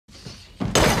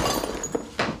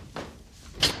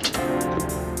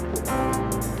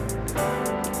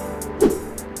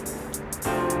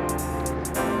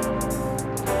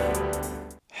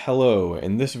Hello,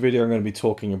 in this video I'm going to be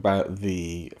talking about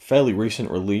the fairly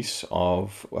recent release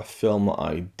of a film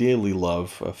I dearly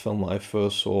love, a film that I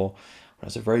first saw when I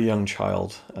was a very young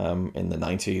child in the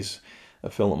 90s, a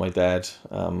film that my dad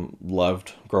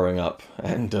loved growing up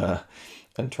and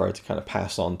tried to kind of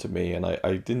pass on to me, and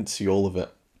I didn't see all of it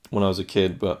when I was a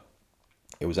kid, but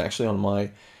it was actually on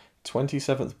my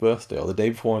 27th birthday, or the day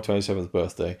before my 27th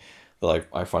birthday, that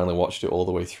I finally watched it all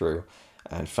the way through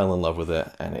and fell in love with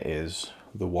it, and it is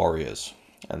The Warriors.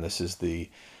 And this is the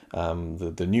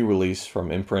new release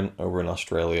from Imprint over in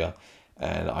Australia,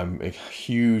 and I'm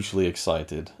hugely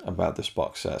excited about this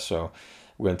box set. So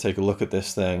we're going to take a look at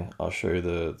this thing. I'll show you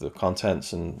the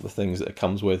contents and the things that it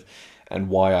comes with, and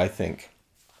why I think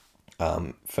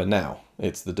for now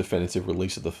it's the definitive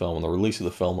release of the film, and the release of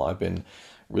the film that I've been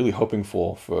really hoping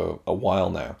for a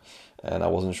while now. And I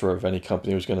wasn't sure if any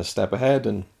company was going to step ahead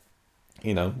and,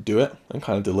 you know, do it and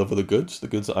kind of deliver the goods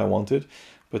that I wanted.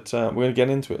 But we're going to get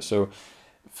into it. So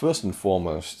first and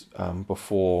foremost,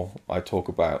 before I talk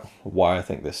about why I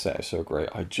think this set is so great,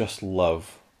 I just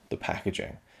love the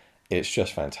packaging. It's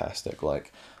just fantastic.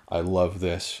 Like, I love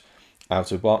this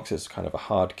outer box. It's kind of a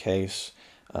hard case,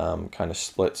 kind of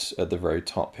splits at the very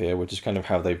top here, which is kind of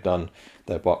how they've done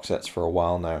their box sets for a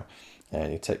while now.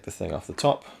 And you take the thing off the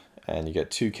top, and you get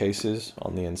two cases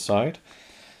on the inside.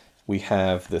 We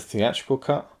have the theatrical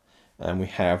cut, and we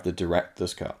have the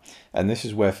director's cut. And this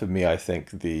is where, for me, I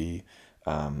think the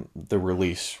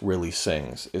release really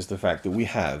sings, is the fact that we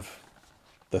have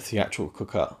the theatrical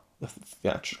cut.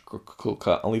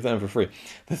 I'll leave that in for free.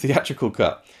 The theatrical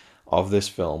cut of this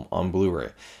film on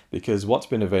Blu-ray, because what's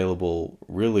been available,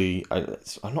 really,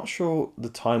 I'm not sure the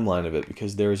timeline of it,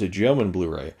 because there is a German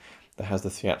Blu-ray that has the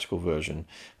theatrical version,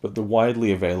 but the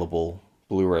widely available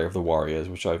Blu-ray of The Warriors,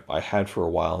 which I had for a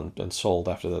while and sold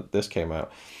after this came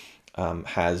out,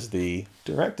 has the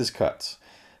director's cut.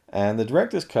 And the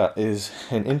director's cut is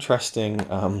an interesting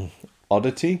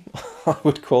oddity, I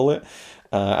would call it.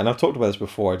 And I've talked about this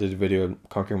before. I did a video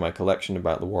conquering my collection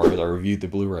about The Warriors. I reviewed the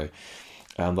Blu-ray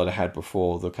that I had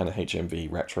before, the kind of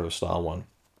HMV retro style one,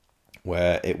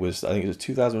 where it was, I think it was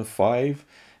 2005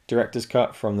 director's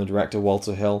cut from the director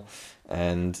Walter Hill,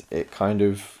 and it kind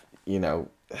of, you know,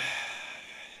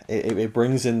 it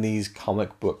brings in these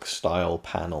comic book style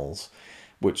panels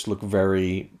which look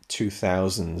very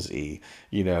 2000s-y,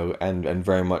 you know, and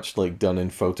very much like done in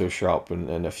Photoshop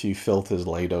and a few filters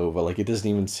laid over. Like, it doesn't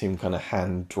even seem kind of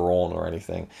hand drawn or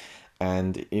anything.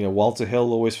 And, you know, Walter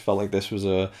Hill always felt like this was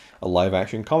a live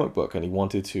action comic book, and he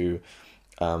wanted to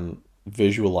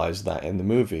visualize that in the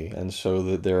movie. And so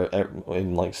that there,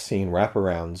 in like scene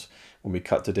wraparounds, when we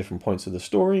cut to different points of the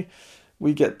story,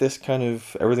 we get this kind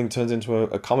of, everything turns into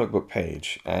a comic book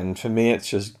page. And for me,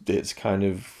 it's kind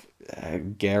of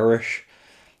garish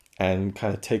and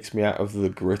kind of takes me out of the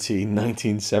gritty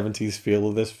 1970s feel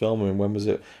of this film. I mean, when was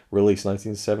it released?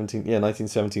 1917? Yeah,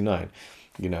 1979.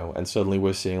 You know, and suddenly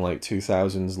we're seeing like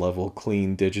 2000s level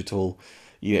clean digital.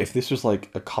 You know, if this was like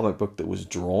a comic book that was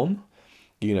drawn,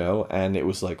 you know, and it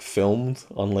was like filmed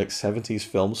on like 70s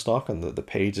film stock, and the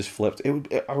page is flipped,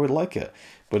 I would like it.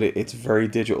 But it's very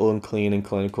digital and clean and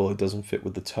clinical. It doesn't fit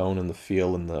with the tone and the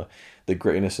feel and the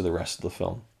grittiness of the rest of the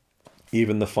film.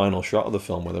 Even the final shot of the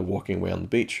film where they're walking away on the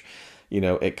beach, you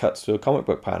know, it cuts to a comic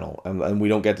book panel, and we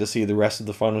don't get to see the rest of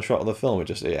the final shot of the film.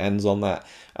 It ends on that,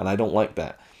 and I don't like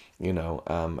that, you know.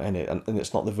 And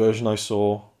it's not the version I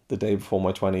saw the day before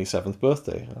my 27th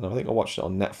birthday, and I think I watched it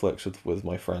on Netflix with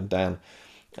my friend Dan.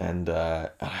 And I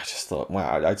just thought,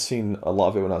 wow, I'd seen a lot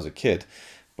of it when I was a kid,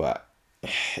 but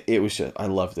it was just, I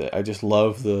loved it. I just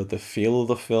love the feel of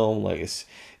the film. Like,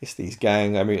 it's these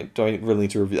gang. I mean, don't really need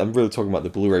to review. I'm really talking about the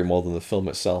Blu-ray more than the film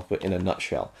itself, but in a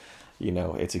nutshell, you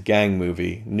know, it's a gang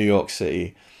movie, New York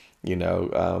City. You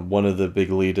know, one of the big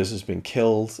leaders has been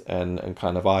killed, and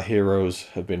kind of our heroes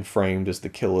have been framed as the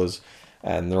killers,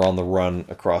 and they're on the run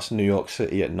across New York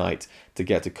City at night to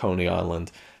get to Coney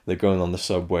Island. They're going on the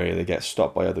subway, they get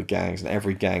stopped by other gangs, and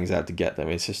every gang's out to get them.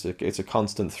 It's just it's a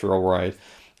constant thrill ride.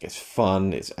 It's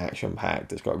fun, it's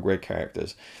action-packed, it's got great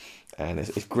characters, and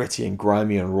it's gritty and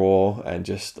grimy and raw, and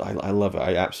just, I love it.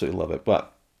 I absolutely love it.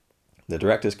 But the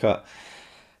director's cut,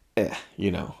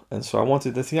 you know. And so I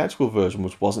wanted the theatrical version,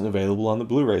 which wasn't available on the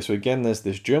Blu-ray. So again, there's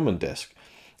this German disc.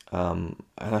 And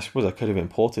I suppose I could have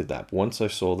imported that, but once I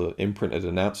saw the Imprint had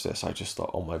announced this, I just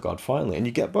thought, oh my god, finally. And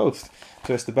you get both,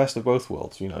 so it's the best of both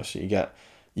worlds, you know. So you get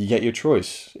your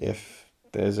choice if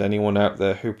there's anyone out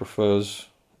there who prefers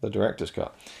the director's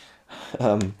cut.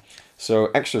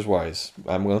 So extras wise,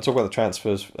 I'm going to talk about the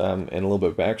transfers in a little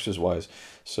bit, but extras wise,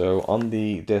 so on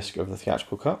the disc of the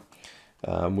theatrical cut,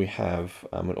 we have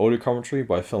an audio commentary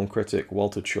by film critic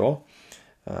Walter Chaw.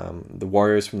 The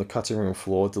warriors from the cutting room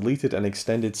floor deleted and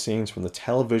extended scenes from the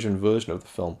television version of the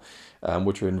film,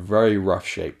 which were in very rough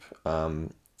shape.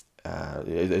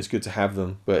 It's good to have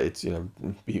them, but it's, you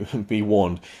know, be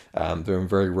warned, they're in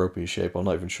very ropey shape. I'm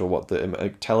not even sure what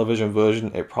the television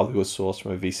version, it probably was sourced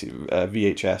from a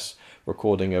VHS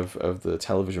recording of the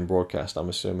television broadcast, I'm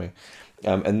assuming.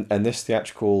 And this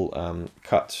theatrical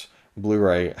cut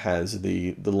Blu-ray has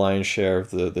the lion's share of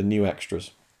the new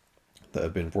extras that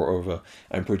have been brought over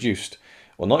and produced.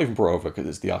 Well, not even brought over, because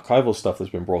it's the archival stuff that's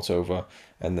been brought over,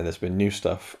 and then there's been new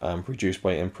stuff produced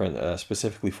by Imprint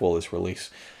specifically for this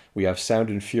release. We have Sound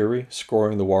and Fury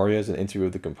scoring The Warriors, an interview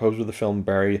with the composer of the film,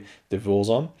 Barry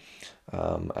DeVilson.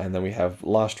 And then we have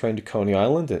Last Train to Coney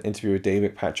Island, an interview with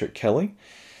David Patrick Kelly.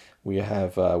 We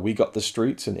have We Got the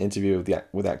Streets, an interview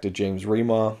with actor James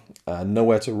Remar.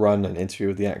 Nowhere to Run, an interview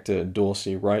with the actor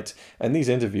Dorsey Wright. And these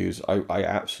interviews I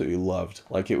absolutely loved.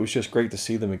 Like, it was just great to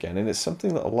see them again. And it's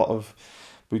something that a lot of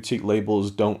boutique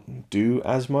labels don't do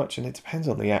as much, and it depends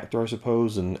on the actor, I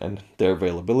suppose, and their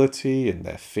availability and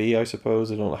their fee, I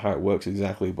suppose. I don't know how it works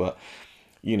exactly, but,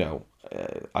 you know,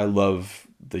 I love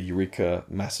the Eureka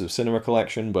Massive Cinema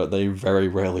Collection, but they very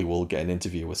rarely will get an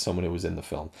interview with someone who was in the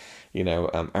film. You know,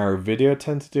 Arrow Video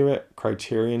tend to do it,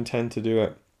 Criterion tend to do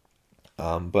it,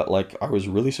 but, like, I was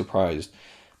really surprised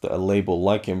that a label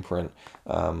like Imprint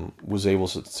was able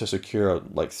to secure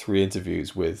like 3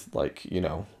 interviews with, like, you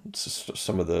know,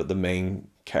 some of the main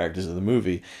characters of the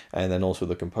movie, and then also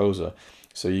the composer.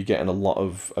 So you're getting a lot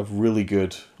of really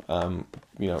good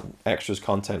you know, extras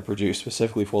content produced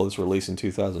specifically for this release in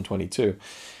 2022.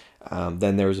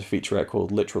 Then there is a featurette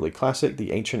called Literally Classic,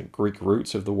 The Ancient Greek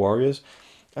Roots of the Warriors.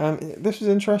 This was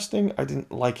interesting. I didn't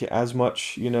like it as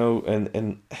much, you know,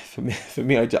 and for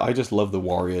me, I just love the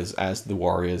Warriors as the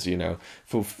Warriors, you know,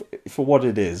 for what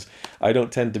it is. I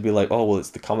don't tend to be like, oh well, it's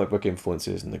the comic book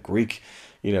influences and the Greek,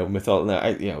 you know,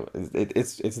 mythology. You know,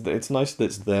 it's nice that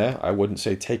it's there. I wouldn't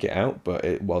say take it out, but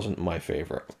it wasn't my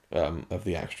favorite of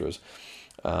the extras.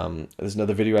 There's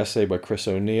another video essay by Chris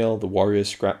O'Neill, The Warriors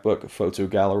Scrapbook, a photo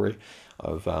gallery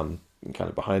of kind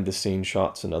of behind the scenes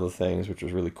shots and other things, which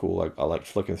was really cool. I liked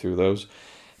flicking through those.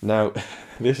 Now,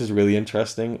 this is really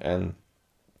interesting, and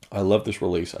I love this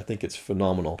release. I think it's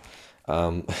phenomenal.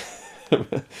 The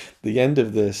end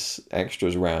of this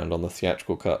extras round on the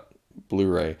theatrical cut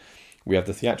Blu-ray, we have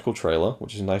the theatrical trailer,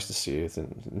 which is nice to see. It's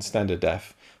in standard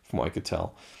def, from what I could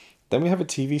tell. Then we have a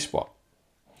TV spot.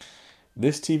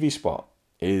 This TV spot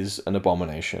is an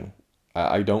abomination.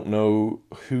 I don't know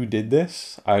who did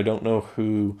this. I don't know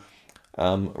who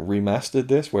remastered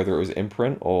this, whether it was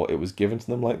Imprint or it was given to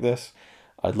them like this.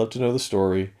 I'd love to know the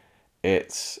story.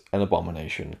 It's an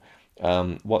abomination.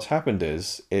 What's happened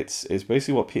is it's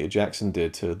basically what Peter Jackson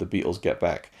did to the Beatles Get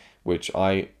Back, which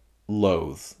I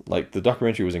loathe. Like, the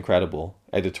documentary was incredible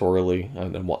editorially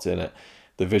and what's in it.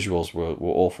 The visuals were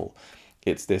awful.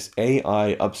 It's this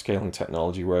AI upscaling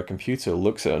technology where a computer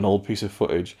looks at an old piece of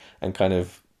footage and kind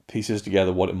of pieces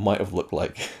together what it might have looked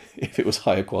like if it was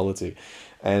higher quality.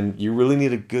 And you really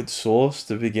need a good source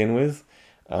to begin with.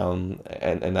 And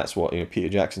that's what, you know, Peter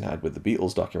Jackson had with the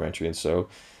Beatles documentary. And so,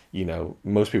 you know,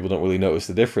 most people don't really notice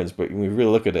the difference, but when we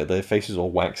really look at it, their face is all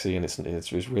waxy and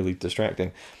it's really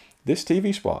distracting. This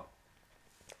TV spot,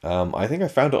 I think I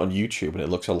found it on YouTube, and it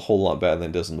looks a whole lot better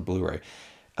than it does on the Blu-ray.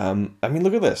 I mean,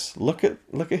 look at this. Look at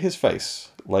his face.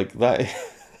 Like, that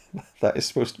that is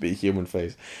supposed to be a human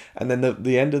face. And then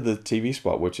the end of the TV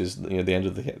spot, which is, you know, the end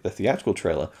of the theatrical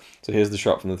trailer. So here's the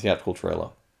shot from the theatrical trailer.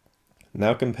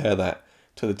 Now compare that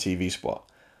to the TV spot.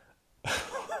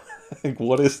 Like,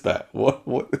 what is that? What?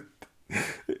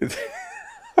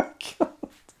 I can't.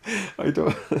 I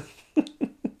don't.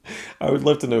 I would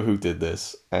love to know who did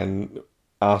this and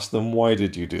ask them, why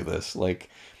did you do this? Like,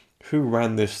 who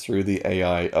ran this through the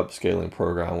AI upscaling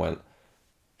program and went,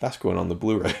 that's going on the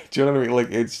Blu-ray? Do you know what I mean?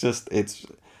 Like, it's just, it's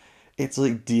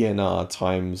like DNR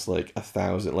times like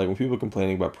 1,000. Like, when people are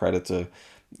complaining about Predator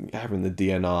having the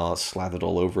DNR slathered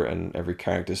all over it and every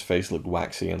character's face looked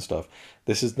waxy and stuff,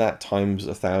 this is that times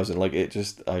 1,000. Like, it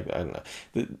just, I don't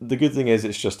know. The good thing is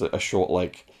it's just a short,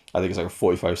 like, I think it's like a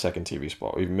 45-second TV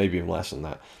spot, or maybe even less than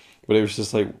that. But it was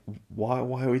just like, why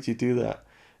would you do that?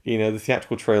 You know, the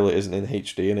theatrical trailer isn't in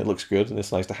HD and it looks good and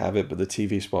it's nice to have it, but the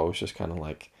TV spot was just kind of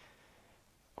like,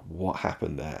 what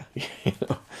happened there? You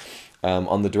know?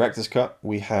 On the director's cut,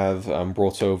 we have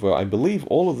brought over, I believe,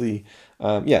 all of the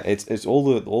it's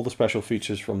all the special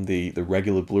features from the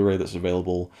regular Blu-ray that's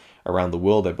available around the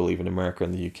world, I believe, in America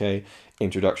and the UK.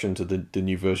 Introduction to the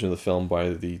new version of the film by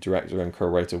the director and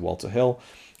co-writer Walter Hill,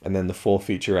 and then the 4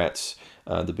 featurettes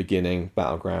The Beginning,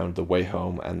 Battleground, The Way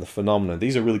Home, and The Phenomenon.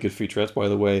 These are really good featurettes, by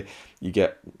the way. You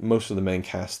get most of the main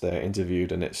cast there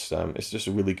interviewed, and it's just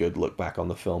a really good look back on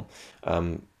the film,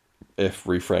 if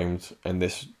reframed in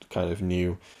this kind of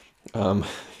new,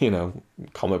 you know,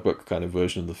 comic book kind of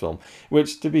version of the film.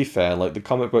 Which, to be fair, like the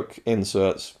comic book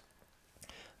inserts,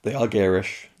 they are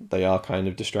garish, they are kind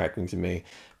of distracting to me,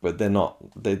 but they're not,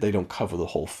 they don't cover the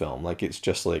whole film. Like, it's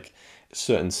just like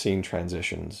certain scene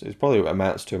transitions. It probably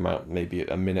amounts to about maybe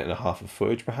a minute and a half of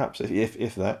footage, perhaps,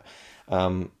 if that.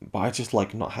 But I just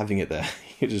like not having it there,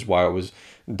 which is why I was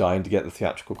dying to get the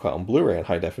theatrical cut on Blu-ray in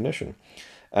high definition.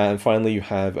 And finally, you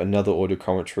have another audio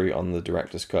commentary on the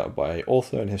director's cut by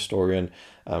author and historian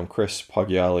Chris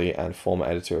Poggiali and former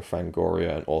editor of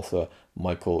Fangoria and author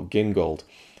Michael Gingold.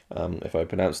 If I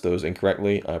pronounced those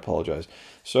incorrectly, I apologize.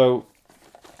 So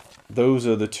those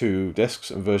are the two discs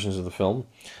and versions of the film.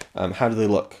 How do they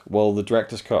look? Well, the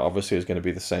director's cut obviously is going to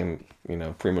be the same, you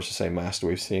know, pretty much the same master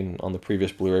we've seen on the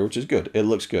previous Blu-ray, which is good. It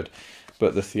looks good.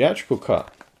 But the theatrical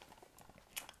cut,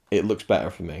 it looks better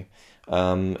for me.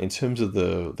 In terms of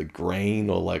the grain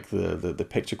or like the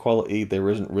picture quality, there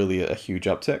isn't really a huge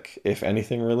uptick, if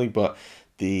anything really, but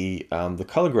the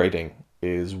color grading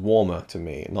is warmer to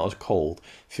me, not as cold,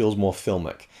 feels more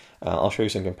filmic. I'll show you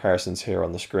some comparisons here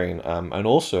on the screen. And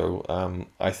also,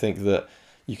 I think that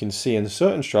you can see in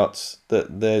certain shots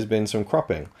that there's been some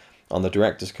cropping on the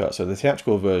director's cut. So the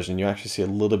theatrical version, you actually see a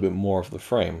little bit more of the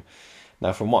frame.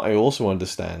 Now, from what I also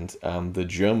understand, the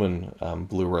German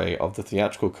Blu-ray of the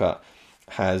theatrical cut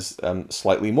has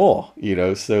slightly more, you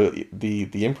know, so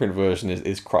the imprint version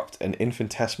is cropped an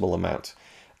infinitesimal amount,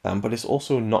 but it's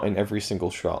also not in every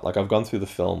single shot. Like, I've gone through the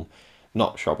film,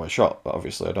 not shot by shot, but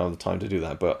obviously I don't have the time to do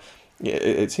that, but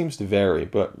it seems to vary.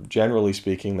 But generally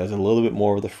speaking, there's a little bit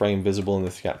more of the frame visible in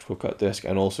the theatrical cut disc,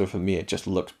 and also for me, it just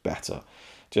looks better.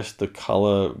 Just the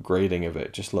color grading of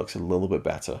it just looks a little bit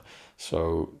better.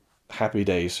 So happy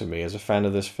days for me. As a fan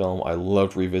of this film, I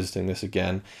loved revisiting this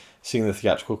again. Seeing the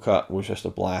theatrical cut was just a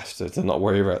blast to not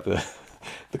worry about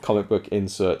the comic book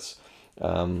inserts.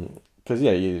 Because,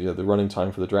 yeah, the running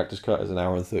time for the director's cut is 1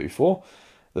 hour and 34.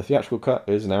 The theatrical cut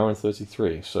is 1 hour and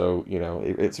 33. So, you know,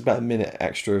 it's about a minute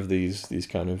extra of these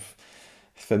kind of,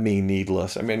 for me,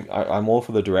 needless. I mean, I'm all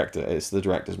for the director. It's the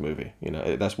director's movie. You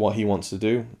know, that's what he wants to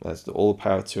do. That's all the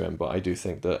power to him. But I do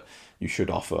think that you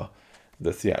should offer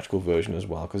the theatrical version as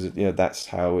well, because, you know, that's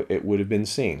how it would have been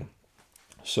seen.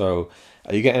 So,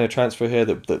 are you getting a transfer here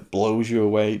that blows you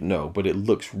away? No, but it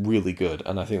looks really good,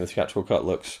 and I think the theatrical cut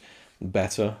looks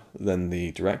better than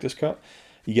the director's cut.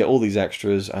 You get all these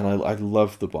extras, and I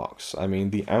love the box. I mean,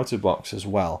 the outer box as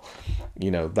well. You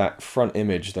know, that front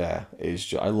image there is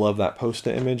just, I love that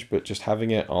poster image, but just having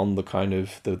it on the kind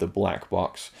of the black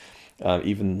box,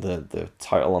 even the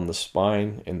title on the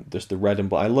spine, and just the red and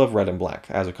black. I love red and black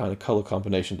as a kind of color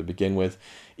combination to begin with.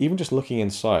 Even just looking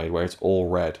inside where it's all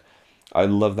red, I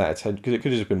love that attention, because it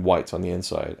could have just been white on the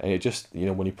inside, and it just, you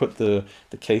know, when you put the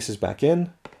cases back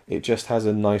in, it just has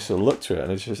a nicer look to it,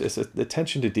 and it's the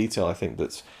attention to detail, I think,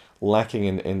 that's lacking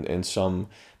in some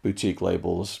boutique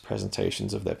labels'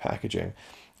 presentations of their packaging.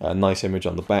 A nice image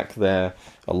on the back there,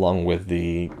 along with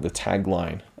the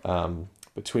tagline.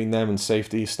 Between them and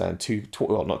safety stand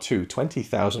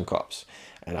 20,000 cops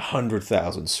and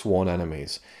 100,000 sworn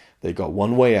enemies. They got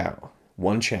one way out,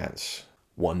 one chance,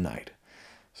 one night.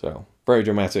 So very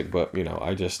dramatic, but, you know,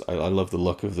 I love the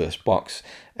look of this box,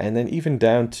 and then even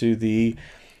down to the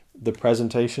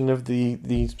presentation of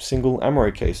the single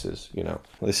Amaray cases. You know,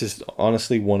 this is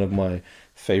honestly one of my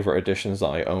favorite editions that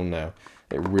I own now.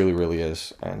 It really, really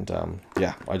is, and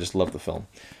yeah, I just love the film.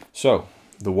 So,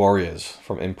 The Warriors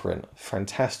from Imprint,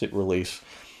 fantastic release.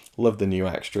 Love the new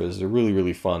extras. They're really,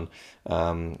 really fun.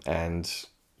 And,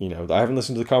 you know, I haven't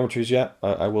listened to the commentaries yet,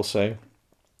 I will say.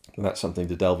 And that's something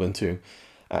to delve into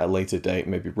at a later date.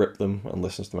 Maybe rip them and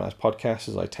listen to them as podcasts,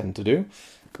 as I tend to do.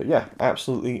 But yeah,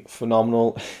 absolutely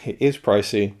phenomenal. It is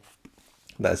pricey.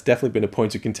 That's definitely been a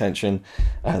point of contention.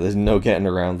 There's no getting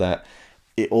around that.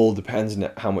 It all depends on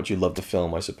how much you love the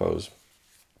film, I suppose.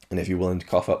 And if you're willing to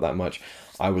cough up that much,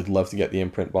 I would love to get the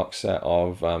Imprint box set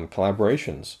of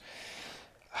collaborations.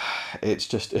 It's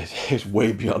just, it's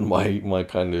way beyond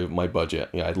my budget.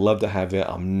 Yeah, I'd love to have it.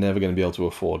 I'm never going to be able to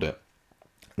afford it.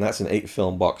 And that's an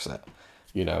 8-film box set,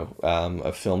 you know,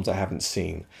 of films I haven't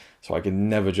seen. So I can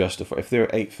never justify. If there are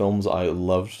 8 films I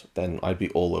loved, then I'd be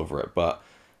all over it. But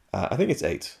I think it's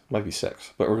 8, might be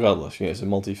 6. But regardless, you know, it's a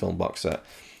multi-film box set.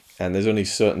 And there's only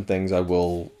certain things I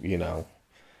will, you know,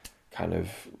 kind of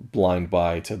blind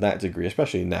buy to that degree,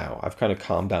 especially now. I've kind of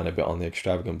calmed down a bit on the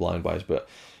extravagant blind buys, but,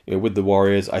 you know, with The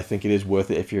Warriors, I think it is worth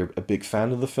it if you're a big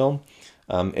fan of the film.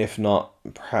 If not,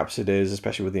 perhaps it is,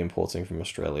 especially with the importing from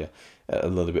Australia, a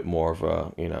little bit more of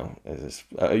a, it's,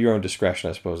 your own discretion,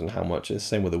 I suppose, and how much. It's the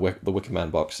same with the Wicker Man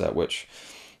box set, which,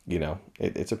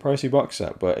 it's a pricey box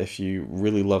set, but if you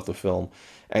really love the film,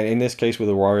 and in this case with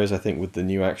the Warriors, I think with the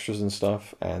new extras and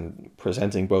stuff, and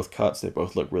presenting both cuts, they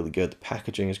both look really good. The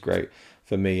packaging is great.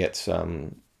 For me, it's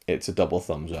a double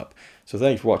thumbs up. So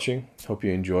thanks for watching. Hope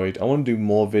you enjoyed. I want to do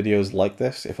more videos like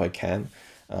this if I can.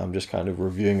 Just kind of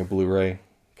reviewing a Blu-ray,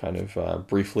 kind of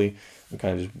briefly, and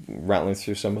kind of just rattling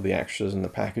through some of the extras and the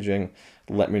packaging.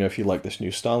 Let me know if you like this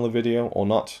new style of video or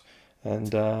not,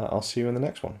 and I'll see you in the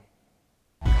next one.